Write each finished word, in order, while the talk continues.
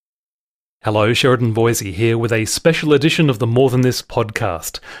Hello, Sheridan Boise here with a special edition of the More Than This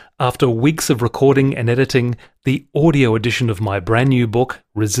podcast. After weeks of recording and editing, the audio edition of my brand new book,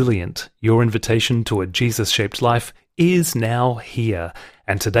 Resilient, Your Invitation to a Jesus-Shaped Life, is now here.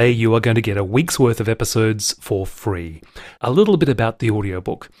 And today you are going to get a week's worth of episodes for free. A little bit about the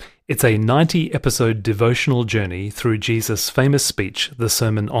audiobook. It's a 90-episode devotional journey through Jesus' famous speech, the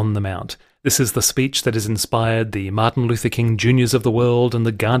Sermon on the Mount. This is the speech that has inspired the Martin Luther King Jr.'s of the world and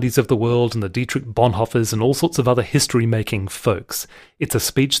the Gandhis of the world and the Dietrich Bonhoeffers and all sorts of other history-making folks. It's a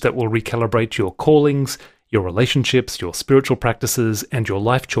speech that will recalibrate your callings, your relationships, your spiritual practices, and your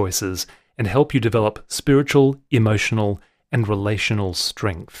life choices, and help you develop spiritual, emotional, and relational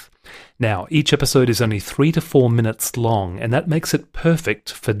strength. Now, each episode is only 3 to 4 minutes long, and that makes it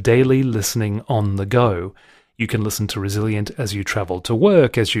perfect for daily listening on the go. You can listen to Resilient as you travel to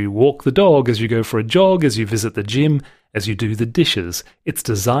work, as you walk the dog, as you go for a jog, as you visit the gym, as you do the dishes. It's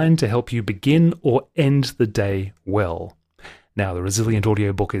designed to help you begin or end the day well. Now, the Resilient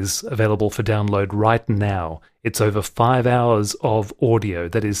Audiobook is available for download right now. It's over 5 hours of audio.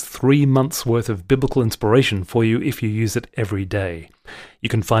 That is 3 months' worth of biblical inspiration for you if you use it every day. You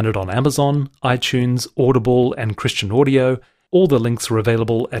can find it on Amazon, iTunes, Audible, and Christian Audio. All the links are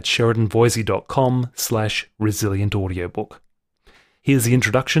available at sheridanboise.com/Resilient Audiobook. Here's the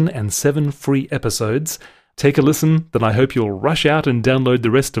introduction and 7 free episodes. Take a listen, then I hope you'll rush out and download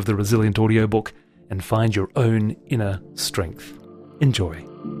the rest of the Resilient Audiobook and find your own inner strength. Enjoy.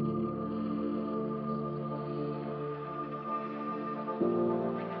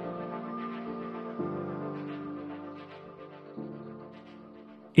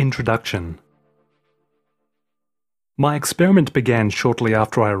 Introduction. My experiment began shortly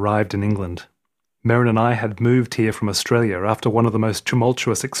after I arrived in England. Merrin and I had moved here from Australia after one of the most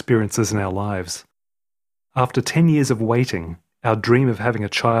tumultuous experiences in our lives. After 10 years of waiting, our dream of having a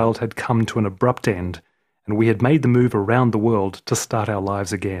child had come to an abrupt end, and we had made the move around the world to start our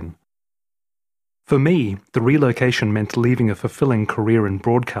lives again. For me, the relocation meant leaving a fulfilling career in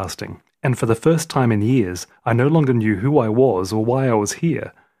broadcasting, and for the first time in years, I no longer knew who I was or why I was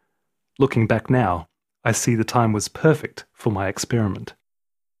here. Looking back now, I see the time was perfect for my experiment.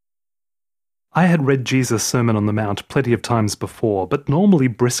 I had read Jesus' Sermon on the Mount plenty of times before, but normally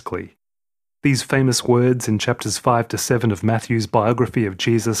briskly. These famous words in chapters 5 to 7 of Matthew's biography of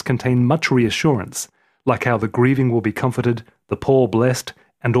Jesus contain much reassurance, like how the grieving will be comforted, the poor blessed,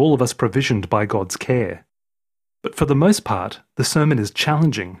 and all of us provisioned by God's care. But for the most part, the sermon is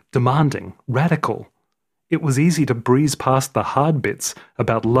challenging, demanding, radical. It was easy to breeze past the hard bits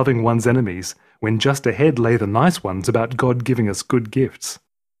about loving one's enemies, when just ahead lay the nice ones about God giving us good gifts.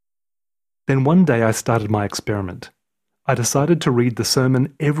 Then one day I started my experiment. I decided to read the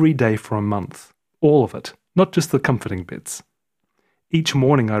sermon every day for a month, all of it, not just the comforting bits. Each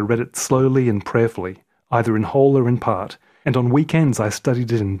morning I read it slowly and prayerfully, either in whole or in part, and on weekends I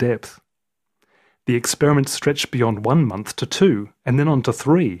studied it in depth. The experiment stretched beyond 1 month to 2, and then on to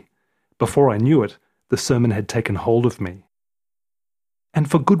 3. Before I knew it, the sermon had taken hold of me. And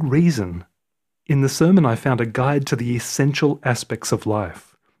for good reason. In the sermon I found a guide to the essential aspects of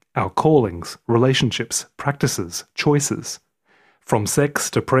life, our callings, relationships, practices, choices. From sex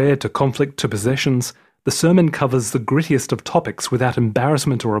to prayer to conflict to possessions, the sermon covers the grittiest of topics without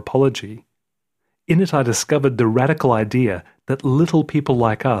embarrassment or apology. In it I discovered the radical idea that little people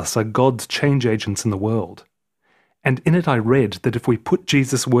like us are God's change agents in the world. And in it I read that if we put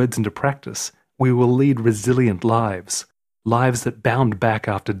Jesus' words into practice, we will lead resilient lives, lives that bound back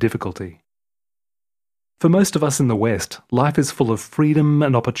after difficulty. For most of us in the West, life is full of freedom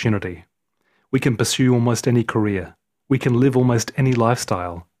and opportunity. We can pursue almost any career. We can live almost any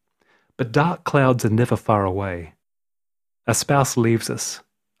lifestyle. But dark clouds are never far away. A spouse leaves us.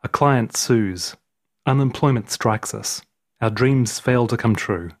 A client sues. Unemployment strikes us. Our dreams fail to come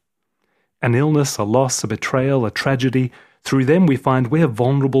true. An illness, a loss, a betrayal, a tragedy, through them we find we're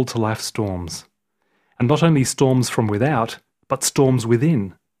vulnerable to life's storms. And not only storms from without, but storms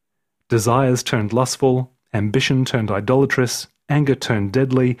within. Desires turned lustful, ambition turned idolatrous, anger turned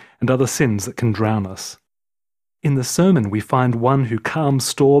deadly, and other sins that can drown us. In the sermon we find one who calms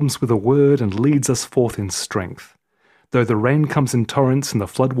storms with a word and leads us forth in strength. Though the rain comes in torrents and the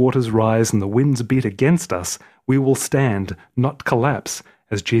floodwaters rise and the winds beat against us, we will stand, not collapse,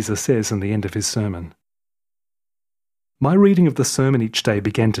 as Jesus says in the end of his sermon. My reading of the sermon each day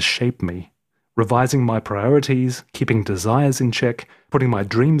began to shape me, revising my priorities, keeping desires in check, putting my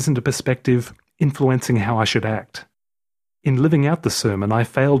dreams into perspective, influencing how I should act. In living out the sermon, I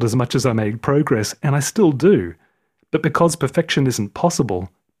failed as much as I made progress, and I still do. But because perfection isn't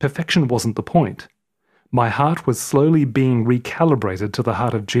possible, perfection wasn't the point. My heart was slowly being recalibrated to the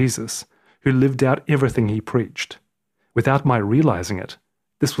heart of Jesus, who lived out everything he preached. Without my realizing it,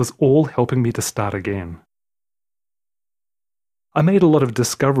 this was all helping me to start again. I made a lot of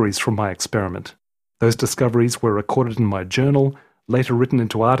discoveries from my experiment. Those discoveries were recorded in my journal, later written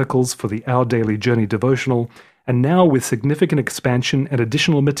into articles for the Our Daily Journey devotional, and now with significant expansion and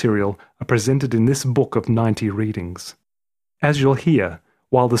additional material are presented in this book of 90 readings. As you'll hear,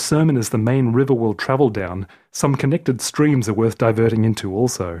 while the sermon is the main river we'll travel down, some connected streams are worth diverting into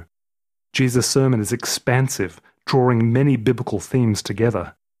also. Jesus' sermon is expansive, drawing many biblical themes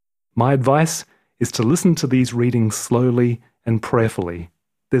together. My advice is to listen to these readings slowly and prayerfully.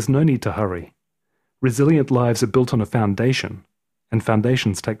 There's no need to hurry. Resilient lives are built on a foundation, and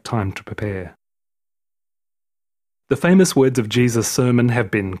foundations take time to prepare. The famous words of Jesus' sermon have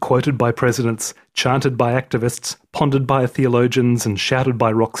been quoted by presidents, chanted by activists, pondered by theologians, and shouted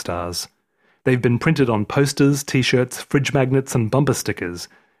by rock stars. They've been printed on posters, t-shirts, fridge magnets, and bumper stickers,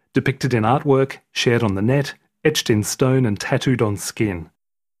 depicted in artwork, shared on the net, etched in stone, and tattooed on skin.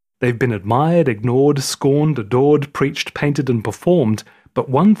 They've been admired, ignored, scorned, adored, preached, painted, and performed, but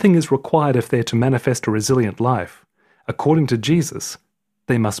one thing is required if they're to manifest a resilient life. According to Jesus,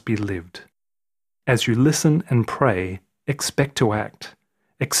 they must be lived. As you listen and pray, expect to act.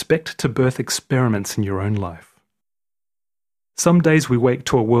 Expect to birth experiments in your own life. Some days we wake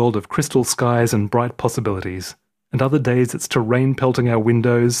to a world of crystal skies and bright possibilities, and other days it's to rain pelting our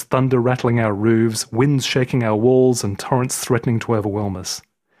windows, thunder rattling our roofs, winds shaking our walls, and torrents threatening to overwhelm us.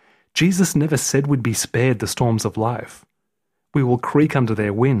 Jesus never said we'd be spared the storms of life. We will creak under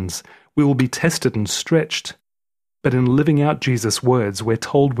their winds. We will be tested and stretched. But in living out Jesus' words, we're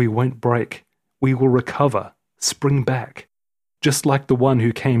told we won't break. We will recover, spring back, just like the one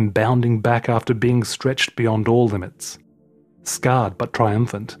who came bounding back after being stretched beyond all limits, scarred but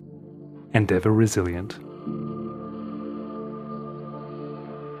triumphant, and ever resilient.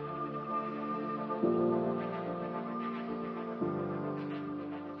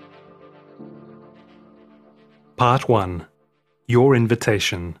 Part 1. Your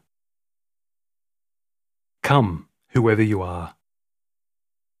Invitation. Come, whoever you are.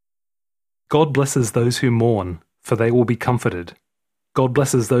 God blesses those who mourn, for they will be comforted. God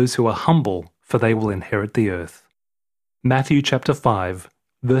blesses those who are humble, for they will inherit the earth. Matthew chapter 5,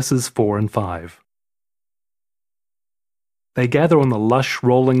 verses 4 and 5. They gather on the lush,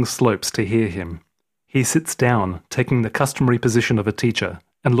 rolling slopes to hear him. He sits down, taking the customary position of a teacher,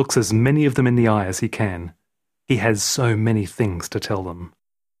 and looks as many of them in the eye as he can. He has so many things to tell them.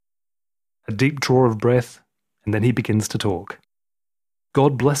 A deep draw of breath, and then he begins to talk.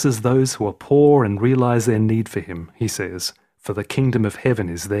 God blesses those who are poor and realize their need for him, he says, for the kingdom of heaven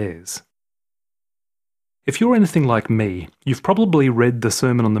is theirs. If you're anything like me, you've probably read the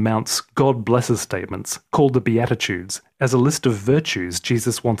Sermon on the Mount's God blesses statements, called the Beatitudes, as a list of virtues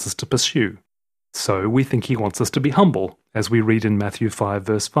Jesus wants us to pursue. So we think he wants us to be humble, as we read in Matthew 5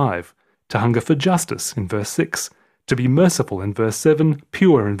 verse 5, to hunger for justice in verse 6, to be merciful in verse 7,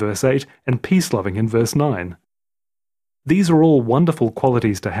 pure in verse 8, and peace-loving in verse 9. These are all wonderful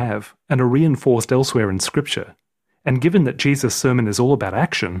qualities to have, and are reinforced elsewhere in Scripture. And given that Jesus' sermon is all about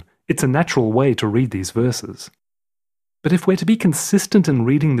action, it's a natural way to read these verses. But if we're to be consistent in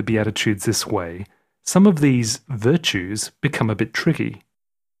reading the Beatitudes this way, some of these virtues become a bit tricky.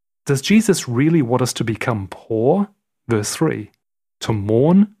 Does Jesus really want us to become poor? Verse 3. To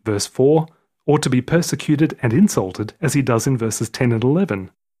mourn? Verse 4. Or to be persecuted and insulted, as he does in verses 10 and 11?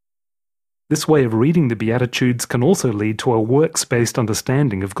 This way of reading the Beatitudes can also lead to a works-based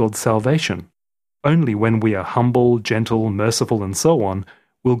understanding of God's salvation. Only when we are humble, gentle, merciful, and so on,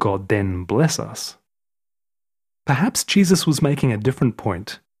 will God then bless us. Perhaps Jesus was making a different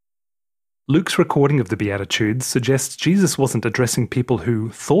point. Luke's recording of the Beatitudes suggests Jesus wasn't addressing people who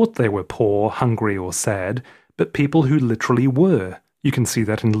thought they were poor, hungry, or sad, but people who literally were. You can see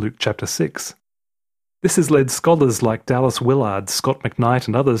that in Luke chapter 6. This has led scholars like Dallas Willard, Scott McKnight,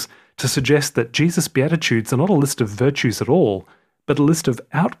 and others to suggest that Jesus' Beatitudes are not a list of virtues at all, but a list of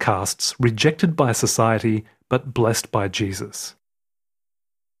outcasts rejected by society but blessed by Jesus.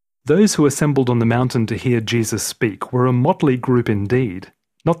 Those who assembled on the mountain to hear Jesus speak were a motley group indeed,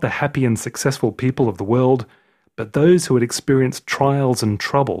 not the happy and successful people of the world, but those who had experienced trials and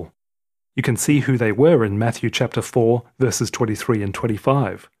trouble. You can see who they were in Matthew chapter 4, verses 23 and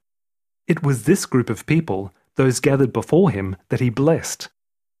 25. It was this group of people, those gathered before him, that he blessed.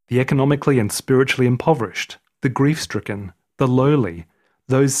 The economically and spiritually impoverished, the grief-stricken, the lowly,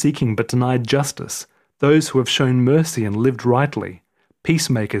 those seeking but denied justice, those who have shown mercy and lived rightly,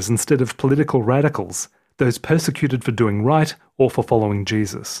 peacemakers instead of political radicals, those persecuted for doing right or for following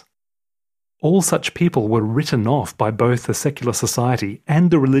Jesus. All such people were written off by both the secular society and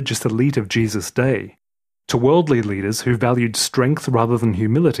the religious elite of Jesus' day. To worldly leaders who valued strength rather than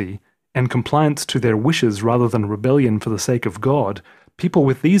humility, and compliance to their wishes rather than rebellion for the sake of God, people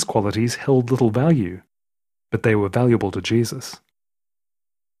with these qualities held little value. But they were valuable to Jesus.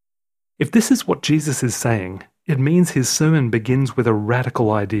 If this is what Jesus is saying, it means his sermon begins with a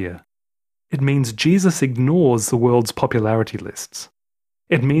radical idea. It means Jesus ignores the world's popularity lists.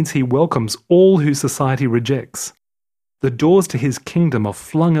 It means he welcomes all who society rejects. The doors to his kingdom are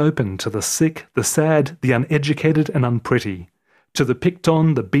flung open to the sick, the sad, the uneducated and unpretty, to the picked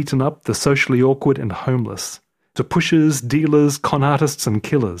on, the beaten up, the socially awkward and homeless, to pushers, dealers, con artists and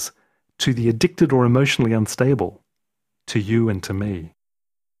killers, to the addicted or emotionally unstable, to you and to me.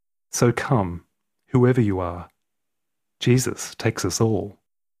 So come, whoever you are. Jesus takes us all.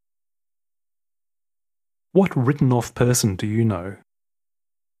 What written-off person do you know?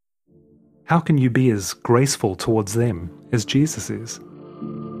 How can you be as graceful towards them as Jesus is?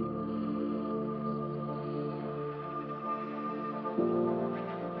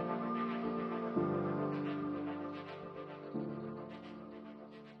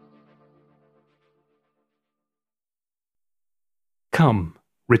 Come,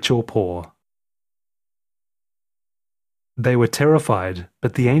 rich or poor. They were terrified,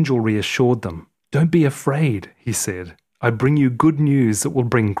 but the angel reassured them. Don't be afraid, he said. I bring you good news that will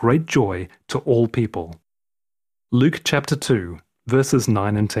bring great joy to all people. Luke chapter 2, verses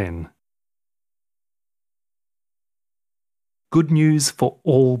 9 and 10. Good news for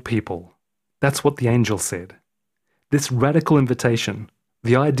all people. That's what the angel said. This radical invitation,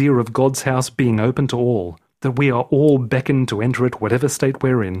 the idea of God's house being open to all, that we are all beckoned to enter it whatever state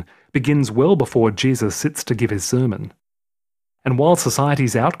we're in, begins well before Jesus sits to give his sermon. And while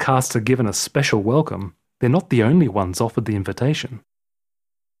society's outcasts are given a special welcome, they're not the only ones offered the invitation.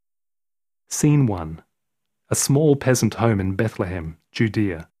 Scene 1. A small peasant home in Bethlehem,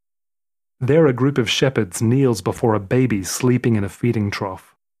 Judea. There a group of shepherds kneels before a baby sleeping in a feeding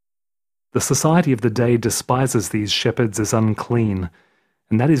trough. The society of the day despises these shepherds as unclean,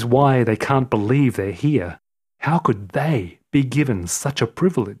 and that is why they can't believe they're here. How could they be given such a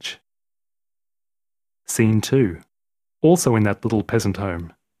privilege? Scene 2. Also in that little peasant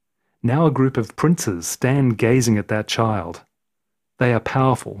home. Now a group of princes stand gazing at that child. They are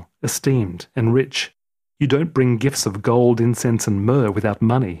powerful, esteemed, and rich. You don't bring gifts of gold, incense, and myrrh without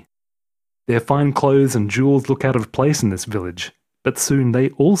money. Their fine clothes and jewels look out of place in this village, but soon they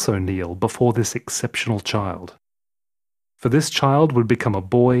also kneel before this exceptional child. For this child would become a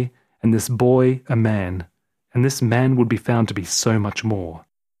boy, and this boy a man, and this man would be found to be so much more.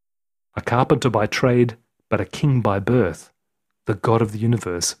 A carpenter by trade, but a king by birth. The God of the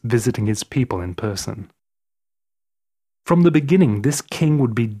universe visiting his people in person. From the beginning, this king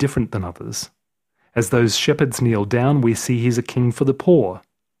would be different than others. As those shepherds kneel down, we see he's a king for the poor,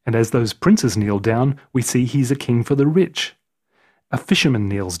 and as those princes kneel down, we see he's a king for the rich. A fisherman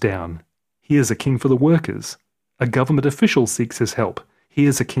kneels down, he is a king for the workers. A government official seeks his help, he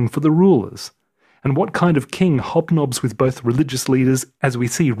is a king for the rulers. And what kind of king hobnobs with both religious leaders, as we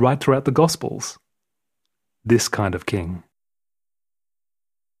see right throughout the Gospels? This kind of king.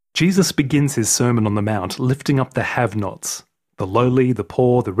 Jesus begins his Sermon on the Mount lifting up the have-nots, the lowly, the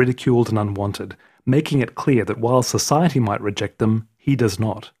poor, the ridiculed and unwanted, making it clear that while society might reject them, he does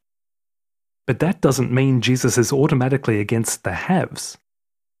not. But that doesn't mean Jesus is automatically against the haves.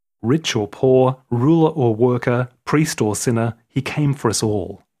 Rich or poor, ruler or worker, priest or sinner, he came for us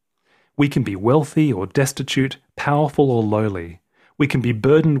all. We can be wealthy or destitute, powerful or lowly. We can be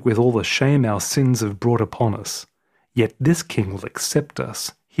burdened with all the shame our sins have brought upon us. Yet this King will accept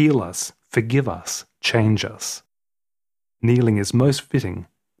us, heal us, forgive us, change us. Kneeling is most fitting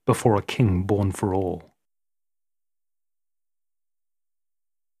before a king born for all.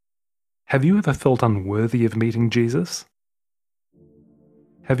 Have you ever felt unworthy of meeting Jesus?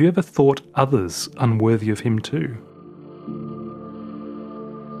 Have you ever thought others unworthy of him too?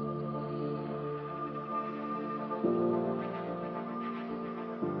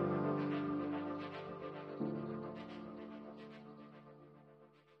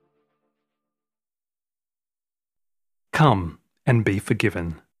 Come and be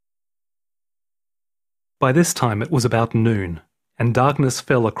forgiven. By this time it was about noon, and darkness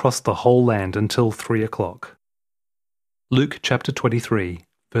fell across the whole land until 3 o'clock. Luke chapter 23,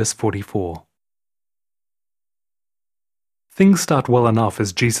 verse 44. Things start well enough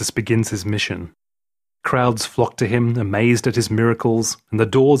as Jesus begins his mission. Crowds flock to him, amazed at his miracles, and the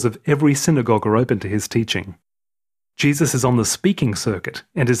doors of every synagogue are open to his teaching. Jesus is on the speaking circuit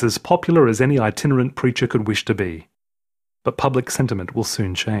and is as popular as any itinerant preacher could wish to be. But public sentiment will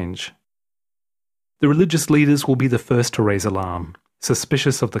soon change. The religious leaders will be the first to raise alarm,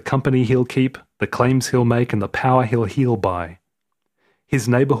 suspicious of the company he'll keep, the claims he'll make, and the power he'll heal by. His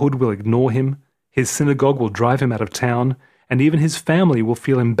neighborhood will ignore him, his synagogue will drive him out of town, and even his family will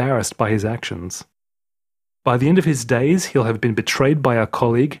feel embarrassed by his actions. By the end of his days, he'll have been betrayed by a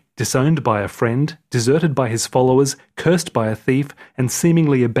colleague, disowned by a friend, deserted by his followers, cursed by a thief, and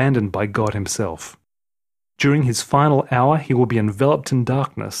seemingly abandoned by God himself. During his final hour, he will be enveloped in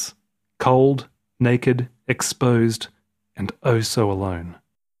darkness, cold, naked, exposed, and oh so alone.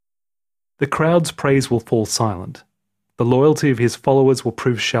 The crowd's praise will fall silent. The loyalty of his followers will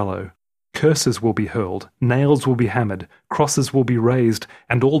prove shallow. Curses will be hurled, nails will be hammered, crosses will be raised,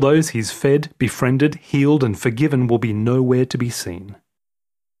 and all those he's fed, befriended, healed, and forgiven will be nowhere to be seen.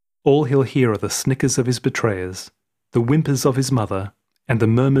 All he'll hear are the snickers of his betrayers, the whimpers of his mother, and the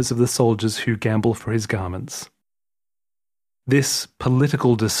murmurs of the soldiers who gamble for his garments. This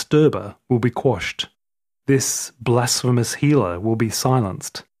political disturber will be quashed. This blasphemous healer will be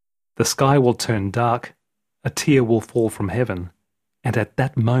silenced. The sky will turn dark, a tear will fall from heaven, and at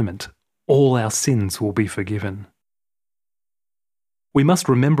that moment, all our sins will be forgiven. We must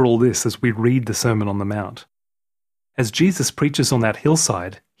remember all this as we read the Sermon on the Mount. As Jesus preaches on that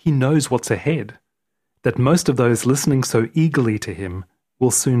hillside, he knows what's ahead, that most of those listening so eagerly to him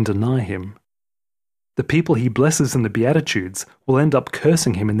will soon deny him. The people he blesses in the Beatitudes will end up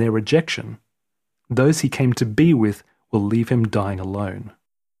cursing him in their rejection. Those he came to be with will leave him dying alone.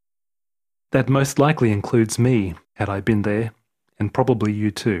 That most likely includes me, had I been there, and probably you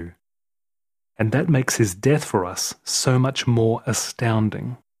too. And that makes his death for us so much more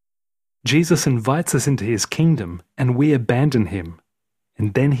astounding. Jesus invites us into his kingdom, and we abandon him,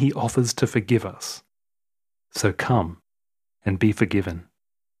 and then he offers to forgive us. So come and be forgiven.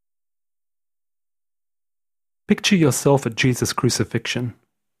 Picture yourself at Jesus' crucifixion.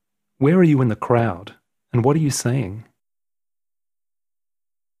 Where are you in the crowd, and what are you saying?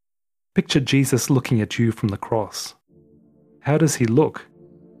 Picture Jesus looking at you from the cross. How does he look?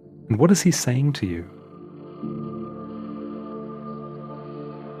 And what is he saying to you?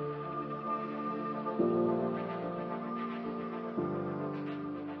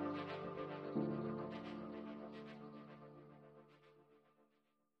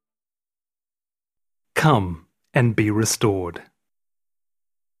 Come and be restored.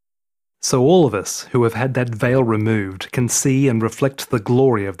 So all of us who have had that veil removed can see and reflect the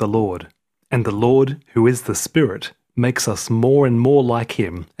glory of the Lord, and the Lord, who is the Spirit, makes us more and more like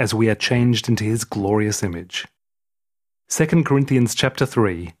him as we are changed into his glorious image. 2 Corinthians chapter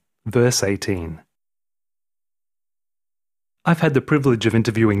 3, verse 18. I've had the privilege of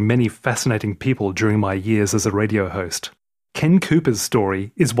interviewing many fascinating people during my years as a radio host. Ken Cooper's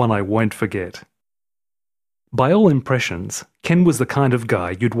story is one I won't forget. By all impressions, Ken was the kind of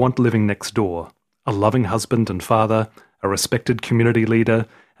guy you'd want living next door, a loving husband and father, a respected community leader,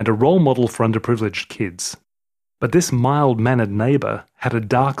 and a role model for underprivileged kids. But this mild-mannered neighbour had a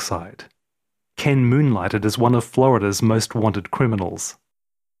dark side. Ken moonlighted as one of Florida's most wanted criminals.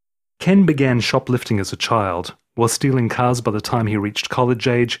 Ken began shoplifting as a child, was stealing cars by the time he reached college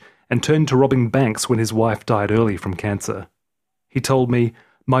age, and turned to robbing banks when his wife died early from cancer. He told me,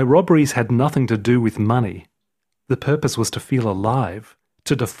 "My robberies had nothing to do with money. The purpose was to feel alive,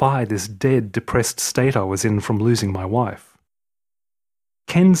 to defy this dead, depressed state I was in from losing my wife."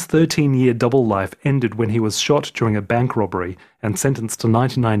 Ken's 13-year double life ended when he was shot during a bank robbery and sentenced to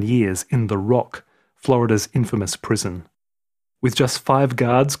 99 years in The Rock, Florida's infamous prison. With just 5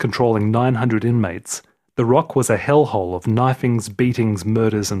 guards controlling 900 inmates, The Rock was a hellhole of knifings, beatings,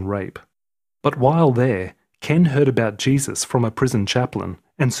 murders, and rape. But while there, Ken heard about Jesus from a prison chaplain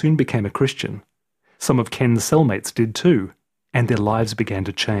and soon became a Christian. Some of Ken's cellmates did too, and their lives began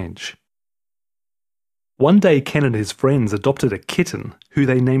to change. One day Ken and his friends adopted a kitten who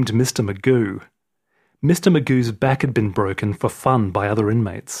they named Mr. Magoo. Mr. Magoo's back had been broken for fun by other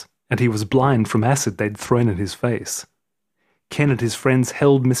inmates, and he was blind from acid they'd thrown in his face. Ken and his friends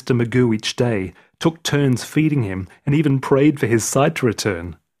held Mr. Magoo each day, took turns feeding him, and even prayed for his sight to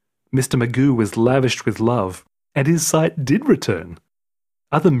return. Mr. Magoo was lavished with love, and his sight did return.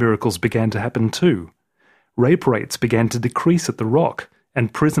 Other miracles began to happen too. Rape rates began to decrease at The Rock,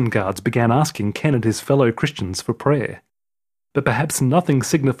 and prison guards began asking Ken and his fellow Christians for prayer. But perhaps nothing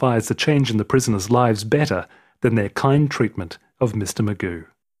signifies the change in the prisoners' lives better than their kind treatment of Mr. Magoo.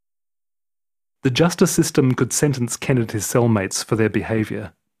 The justice system could sentence Ken and his cellmates for their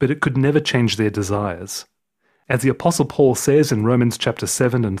behaviour, but it could never change their desires. As the Apostle Paul says in Romans chapter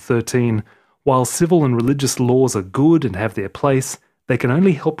 7 and 13, while civil and religious laws are good and have their place, they can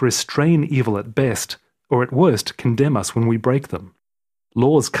only help restrain evil at best, or at worst condemn us when we break them.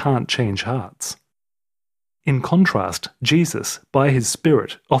 Laws can't change hearts. In contrast, Jesus, by his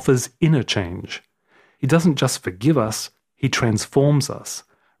Spirit, offers inner change. He doesn't just forgive us, he transforms us,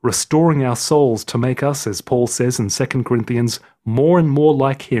 restoring our souls to make us, as Paul says in 2 Corinthians, more and more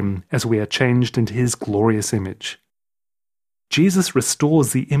like him as we are changed into his glorious image. Jesus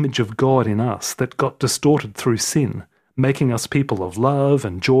restores the image of God in us that got distorted through sin, making us people of love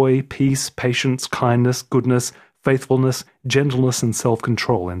and joy, peace, patience, kindness, goodness, faithfulness, gentleness, and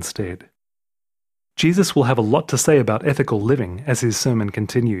self-control instead. Jesus will have a lot to say about ethical living as his sermon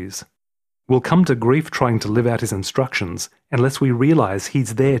continues. We'll come to grief trying to live out his instructions unless we realize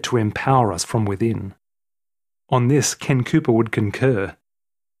he's there to empower us from within. On this, Ken Cooper would concur,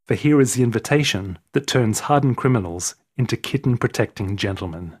 for here is the invitation that turns hardened criminals into kitten-protecting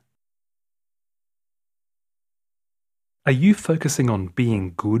gentlemen. Are you focusing on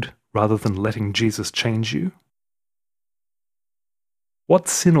being good rather than letting Jesus change you? What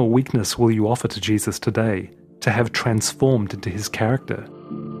sin or weakness will you offer to Jesus today to have transformed into his character?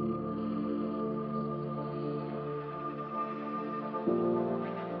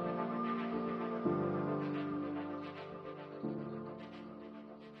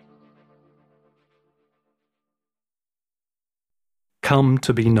 Come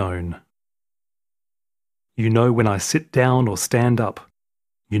to be known. You know when I sit down or stand up.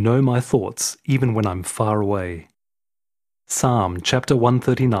 You know my thoughts even when I'm far away. Psalm chapter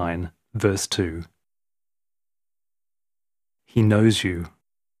 139, verse 2. He knows you.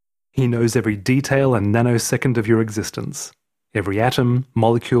 He knows every detail and nanosecond of your existence. Every atom,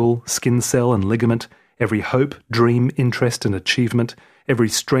 molecule, skin cell and ligament, every hope, dream, interest and achievement, every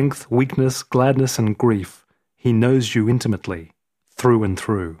strength, weakness, gladness and grief. He knows you intimately, through and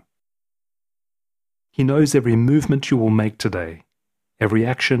through. He knows every movement you will make today, every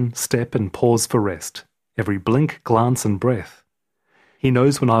action, step and pause for rest, every blink, glance and breath. He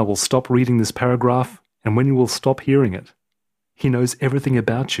knows when I will stop reading this paragraph and when you will stop hearing it. He knows everything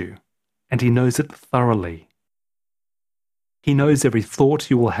about you, and he knows it thoroughly. He knows every thought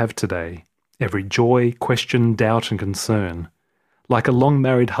you will have today, every joy, question, doubt and concern. Like a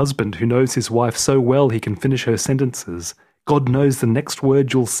long-married husband who knows his wife so well he can finish her sentences, God knows the next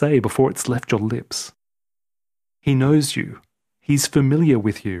word you'll say before it's left your lips. He knows you. He's familiar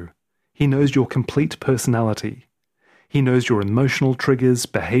with you. He knows your complete personality. He knows your emotional triggers,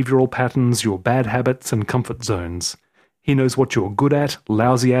 behavioral patterns, your bad habits and comfort zones. He knows what you're good at,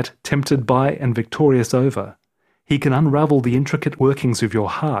 lousy at, tempted by, and victorious over. He can unravel the intricate workings of your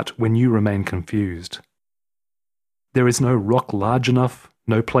heart when you remain confused. There is no rock large enough,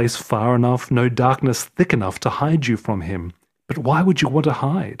 no place far enough, no darkness thick enough to hide you from him. But why would you want to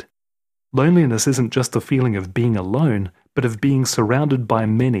hide? Loneliness isn't just the feeling of being alone, but of being surrounded by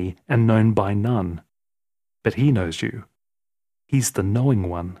many and known by none. But he knows you. He's the knowing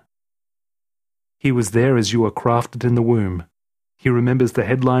one. He was there as you were crafted in the womb. He remembers the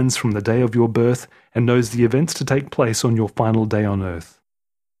headlines from the day of your birth and knows the events to take place on your final day on earth.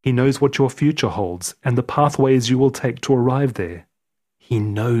 He knows what your future holds and the pathways you will take to arrive there. He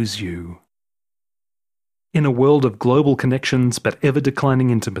knows you. In a world of global connections but ever-declining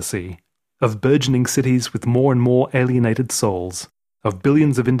intimacy, of burgeoning cities with more and more alienated souls, of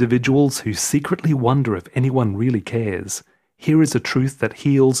billions of individuals who secretly wonder if anyone really cares, here is a truth that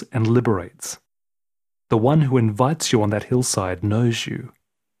heals and liberates. The one who invites you on that hillside knows you.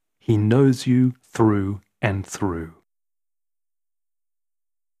 He knows you through and through.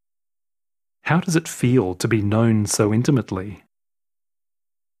 How does it feel to be known so intimately?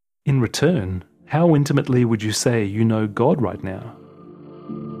 In return, how intimately would you say you know God right now?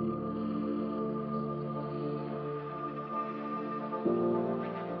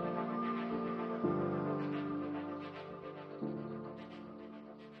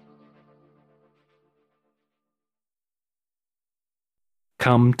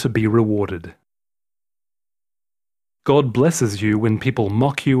 Come to be rewarded. God blesses you when people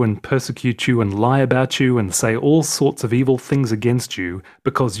mock you and persecute you and lie about you and say all sorts of evil things against you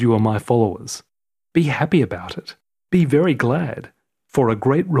because you are my followers. Be happy about it. Be very glad, for a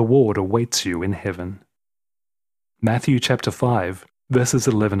great reward awaits you in heaven. Matthew chapter 5, verses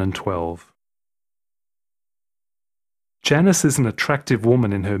 11 and 12. Janice is an attractive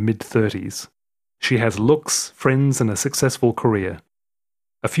woman in her mid-30s. She has looks, friends, and a successful career.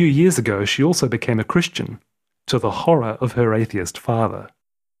 A few years ago, she also became a Christian, to the horror of her atheist father.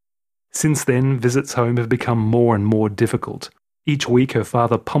 Since then, visits home have become more and more difficult. Each week her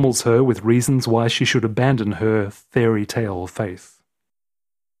father pummels her with reasons why she should abandon her fairy tale faith.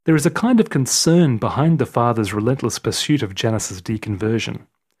 There is a kind of concern behind the father's relentless pursuit of Janice's deconversion.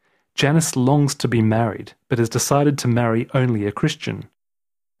 Janice longs to be married, but has decided to marry only a Christian.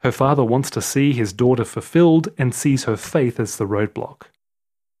 Her father wants to see his daughter fulfilled and sees her faith as the roadblock.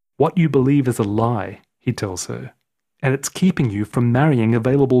 What you believe is a lie, he tells her, and it's keeping you from marrying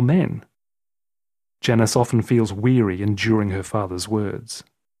available men. Janice often feels weary enduring her father's words.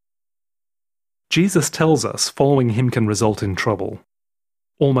 Jesus tells us following him can result in trouble.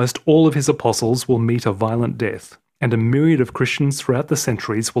 Almost all of his apostles will meet a violent death, and a myriad of Christians throughout the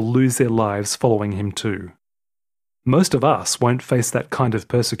centuries will lose their lives following him too. Most of us won't face that kind of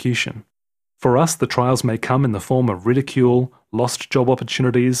persecution. For us, the trials may come in the form of ridicule, lost job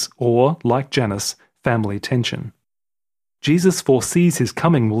opportunities, or, like Janice, family tension. Jesus foresees his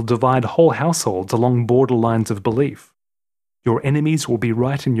coming will divide whole households along border lines of belief. Your enemies will be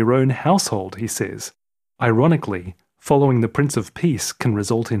right in your own household, he says. Ironically, following the Prince of Peace can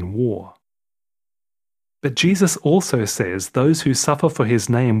result in war. But Jesus also says those who suffer for his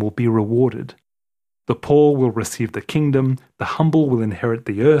name will be rewarded. The poor will receive the kingdom, the humble will inherit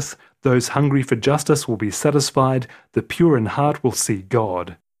the earth, those hungry for justice will be satisfied, the pure in heart will see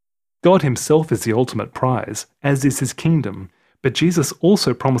God. God himself is the ultimate prize, as is his kingdom, but Jesus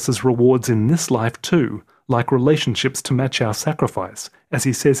also promises rewards in this life too, like relationships to match our sacrifice, as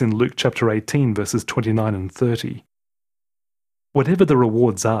he says in Luke chapter 18 verses 29 and 30. Whatever the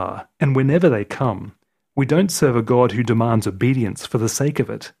rewards are, and whenever they come, we don't serve a God who demands obedience for the sake of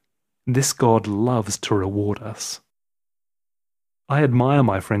it. This God loves to reward us. I admire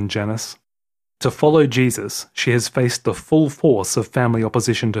my friend Janice. To follow Jesus, she has faced the full force of family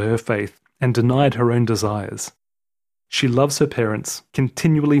opposition to her faith and denied her own desires. She loves her parents,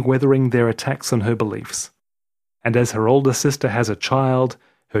 continually weathering their attacks on her beliefs. And as her older sister has a child,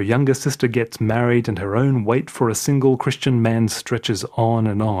 her younger sister gets married, and her own wait for a single Christian man stretches on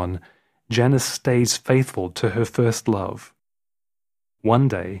and on, Janice stays faithful to her first love. One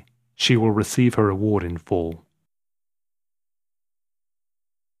day, she will receive her reward in full.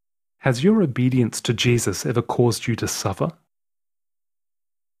 Has your obedience to Jesus ever caused you to suffer?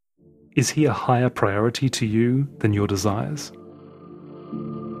 Is he a higher priority to you than your desires?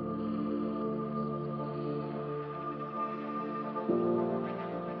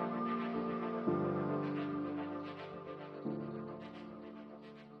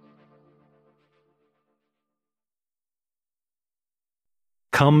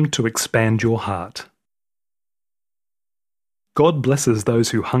 Come to expand your heart. God blesses those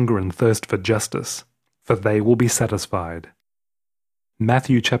who hunger and thirst for justice, for they will be satisfied.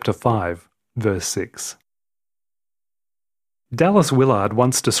 Matthew chapter 5, verse 6. Dallas Willard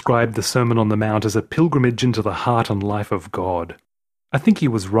once described the Sermon on the Mount as a pilgrimage into the heart and life of God. I think he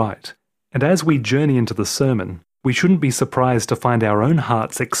was right, and as we journey into the sermon, we shouldn't be surprised to find our own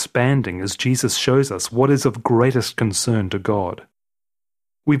hearts expanding as Jesus shows us what is of greatest concern to God.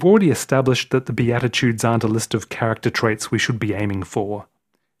 We've already established that the Beatitudes aren't a list of character traits we should be aiming for.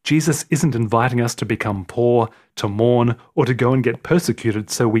 Jesus isn't inviting us to become poor, to mourn, or to go and get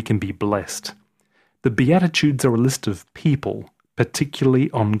persecuted so we can be blessed. The Beatitudes are a list of people, particularly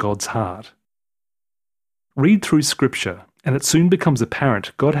on God's heart. Read through Scripture, and it soon becomes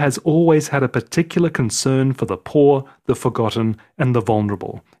apparent God has always had a particular concern for the poor, the forgotten, and the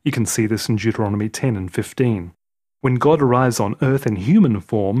vulnerable. You can see this in Deuteronomy 10 and 15. When God arrives on earth in human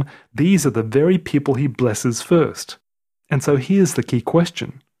form, these are the very people he blesses first. And so here's the key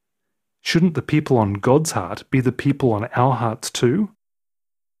question. Shouldn't the people on God's heart be the people on our hearts too?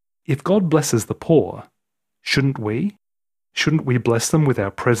 If God blesses the poor, shouldn't we? Shouldn't we bless them with our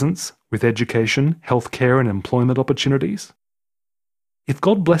presence, with education, healthcare, and employment opportunities? If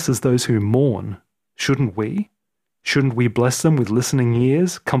God blesses those who mourn, shouldn't we? Shouldn't we bless them with listening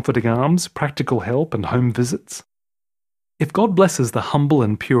ears, comforting arms, practical help, and home visits? If God blesses the humble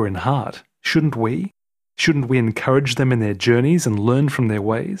and pure in heart, shouldn't we? Shouldn't we encourage them in their journeys and learn from their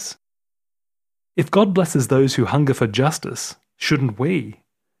ways? If God blesses those who hunger for justice, shouldn't we?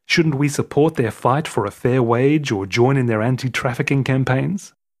 Shouldn't we support their fight for a fair wage or join in their anti-trafficking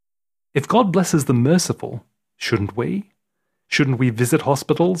campaigns? If God blesses the merciful, shouldn't we? Shouldn't we visit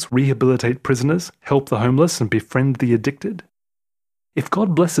hospitals, rehabilitate prisoners, help the homeless, and befriend the addicted? If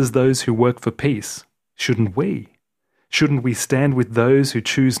God blesses those who work for peace, shouldn't we? Shouldn't we stand with those who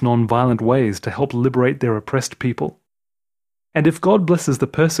choose non-violent ways to help liberate their oppressed people? And if God blesses the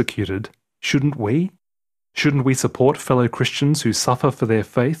persecuted, shouldn't we? Shouldn't we support fellow Christians who suffer for their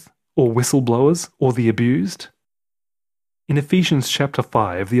faith, or whistleblowers, or the abused? In Ephesians chapter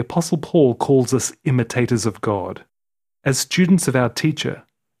 5, the Apostle Paul calls us imitators of God. As students of our teacher,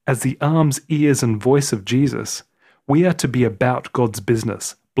 as the arms, ears, and voice of Jesus, we are to be about God's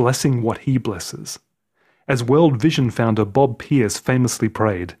business, blessing what he blesses. As World Vision founder Bob Pierce famously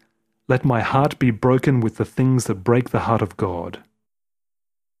prayed, "Let my heart be broken with the things that break the heart of God."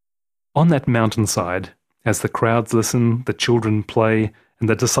 On that mountainside, as the crowds listen, the children play, and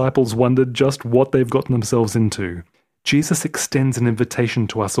the disciples wondered just what they've gotten themselves into, Jesus extends an invitation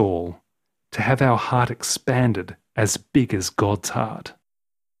to us all to have our heart expanded as big as God's heart.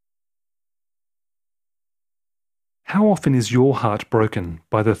 How often is your heart broken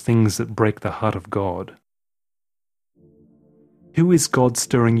by the things that break the heart of God? Who is God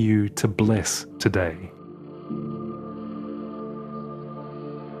stirring you to bless today?